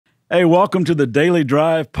Hey, welcome to the Daily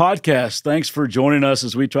Drive podcast. Thanks for joining us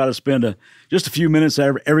as we try to spend just a few minutes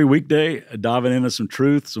every weekday diving into some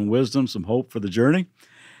truth, some wisdom, some hope for the journey.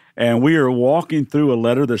 And we are walking through a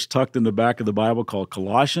letter that's tucked in the back of the Bible called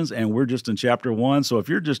Colossians, and we're just in chapter 1. So if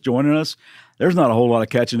you're just joining us, there's not a whole lot of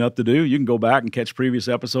catching up to do. You can go back and catch previous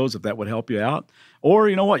episodes if that would help you out. Or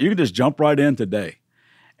you know what? You can just jump right in today.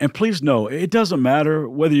 And please know, it doesn't matter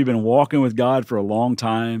whether you've been walking with God for a long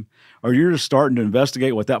time or you're just starting to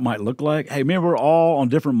investigate what that might look like. Hey, man, we're all on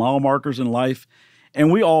different mile markers in life,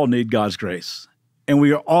 and we all need God's grace. And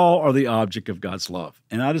we all are the object of God's love.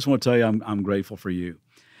 And I just want to tell you, I'm grateful for you.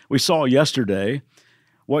 We saw yesterday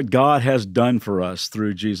what God has done for us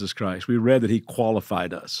through Jesus Christ. We read that He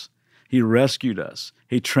qualified us. He rescued us.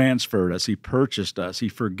 He transferred us. He purchased us. He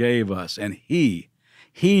forgave us. And He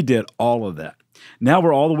did all of that. Now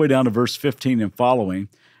we're all the way down to verse 15 and following,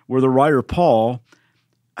 where the writer Paul,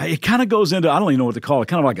 it kind of goes into, I don't even know what to call it,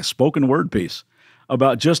 kind of like a spoken word piece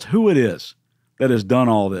about just who it is that has done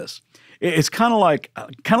all this. It's kind of like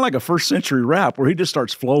a first century rap where he just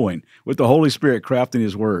starts flowing with the Holy Spirit crafting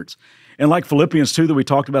his words. And like Philippians 2 that we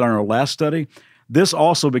talked about in our last study, this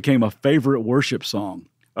also became a favorite worship song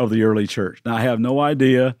of the early church. Now, I have no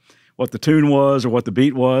idea what the tune was or what the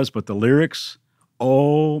beat was, but the lyrics,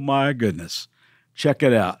 oh my goodness. Check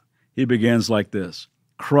it out. He begins like this: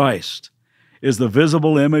 Christ is the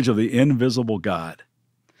visible image of the invisible God.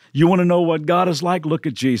 You want to know what God is like? Look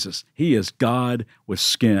at Jesus. He is God with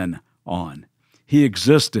skin on. He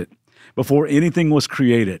existed before anything was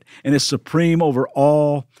created and is supreme over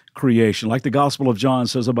all creation. Like the Gospel of John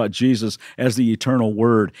says about Jesus as the eternal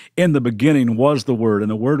Word. In the beginning was the Word,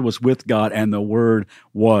 and the Word was with God, and the Word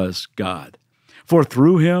was God. For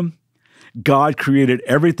through Him, God created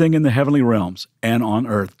everything in the heavenly realms and on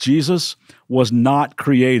earth. Jesus was not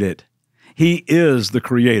created. He is the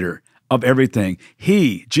creator of everything.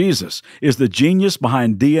 He, Jesus, is the genius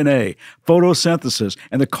behind DNA, photosynthesis,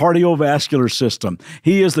 and the cardiovascular system.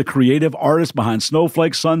 He is the creative artist behind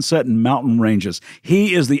snowflakes, sunset, and mountain ranges.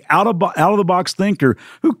 He is the out-of-the-box thinker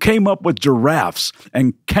who came up with giraffes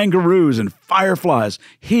and kangaroos and fireflies.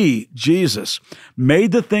 He, Jesus,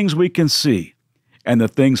 made the things we can see and the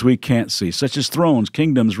things we can't see, such as thrones,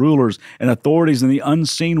 kingdoms, rulers, and authorities in the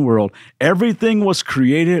unseen world. Everything was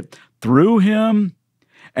created through Him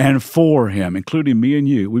and for Him, including me and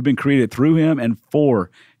you. We've been created through Him and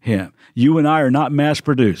for Him. You and I are not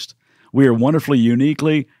mass-produced. We are wonderfully,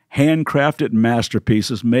 uniquely handcrafted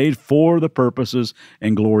masterpieces made for the purposes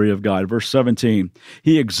and glory of God. Verse 17,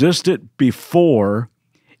 He existed before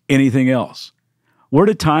anything else. Where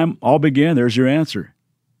did time all begin? There's your answer.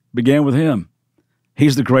 Began with Him.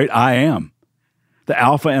 He's the great I am, the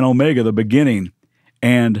Alpha and Omega, the beginning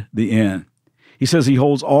and the end. He says He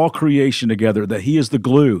holds all creation together, that He is the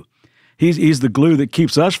glue. He's the glue that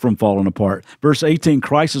keeps us from falling apart. Verse 18,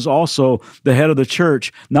 Christ is also the head of the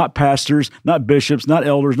church, not pastors, not bishops, not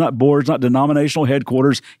elders, not boards, not denominational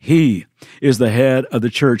headquarters. He is the head of the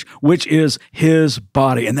church, which is His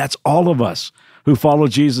body. And that's all of us who follow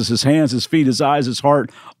Jesus, His hands, His feet, His eyes, His heart,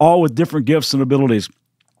 all with different gifts and abilities,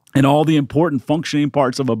 and all the important functioning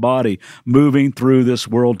parts of a body moving through this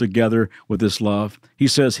world together with this love. He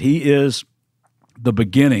says He is the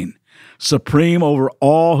beginning, supreme over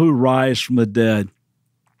all who rise from the dead.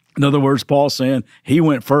 In other words, Paul's saying He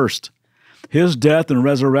went first. His death and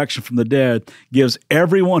resurrection from the dead gives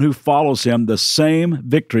everyone who follows Him the same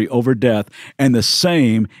victory over death and the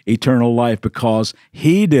same eternal life. Because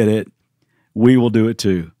He did it, we will do it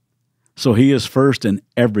too. So He is first in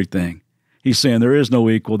everything. He's saying there is no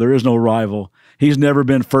equal, there is no rival. He's never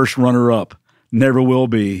been first runner-up, never will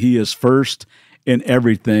be. He is first in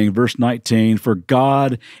everything. Verse 19, for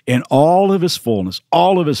God in all of His fullness,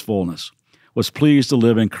 was pleased to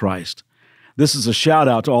live in Christ. This is a shout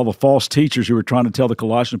out to all the false teachers who were trying to tell the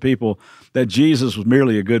Colossian people that Jesus was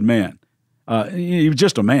merely a good man. He was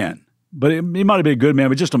just a man, but he might have been a good man,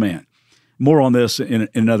 but just a man. More on this in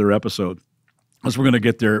another episode, as we're going to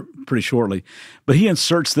get there pretty shortly. But he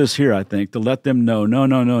inserts this here, I think, to let them know,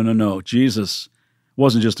 no. Jesus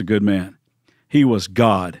wasn't just a good man. He was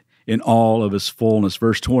God in all of His fullness.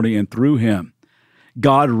 Verse 20, and through Him,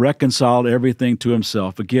 God reconciled everything to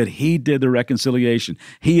Himself. Again, He did the reconciliation.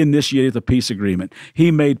 He initiated the peace agreement. He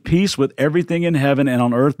made peace with everything in heaven and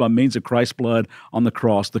on earth by means of Christ's blood on the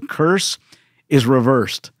cross. The curse is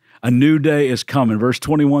reversed. A new day is coming. Verse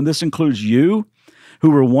 21, this includes you who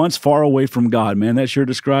were once far away from God. Man, that sure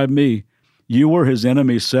described me. You were His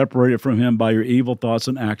enemies, separated from Him by your evil thoughts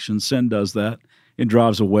and actions. Sin does that. It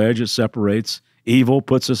drives a wedge. It separates. Evil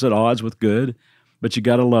puts us at odds with good. But you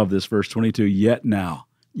got to love this, verse 22. Yet now,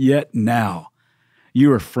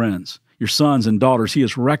 you are friends. your sons and daughters. He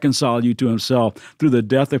has reconciled you to himself through the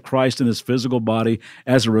death of Christ in his physical body.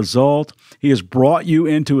 As a result, he has brought you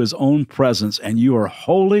into his own presence, and you are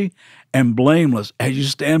holy and blameless as you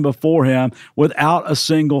stand before him without a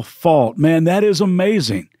single fault. Man, that is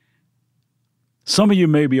amazing. Some of you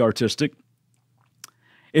may be artistic.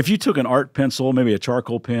 If you took an art pencil, maybe a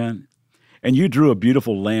charcoal pen, and you drew a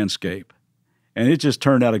beautiful landscape, and it just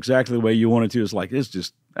turned out exactly the way you wanted to, it's like,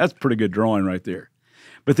 that's pretty good drawing right there.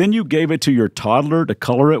 But then you gave it to your toddler to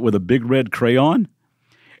color it with a big red crayon,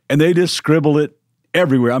 and they just scribble it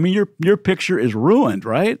everywhere. I mean, your picture is ruined,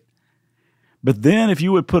 right? But then if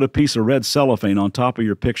you would put a piece of red cellophane on top of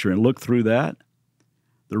your picture and look through that,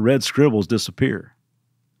 the red scribbles disappear.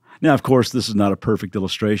 Now, of course, this is not a perfect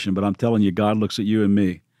illustration, but I'm telling you, God looks at you and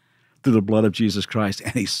me through the blood of Jesus Christ,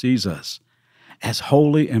 and he sees us as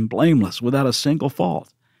holy and blameless without a single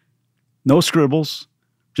fault. No scribbles,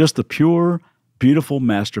 just the pure, beautiful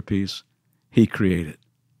masterpiece he created.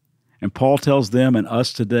 And Paul tells them and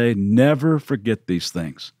us today, never forget these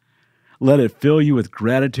things. Let it fill you with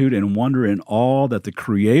gratitude and wonder in awe that the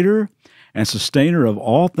creator and sustainer of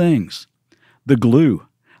all things, the glue,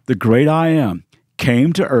 the great I am,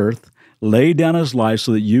 came to earth, laid down his life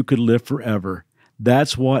so that you could live forever.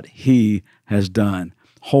 That's what he has done.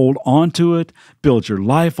 Hold on to it, build your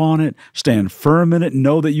life on it, stand firm in it,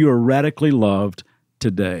 know that you are radically loved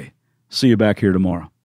today. See you back here tomorrow.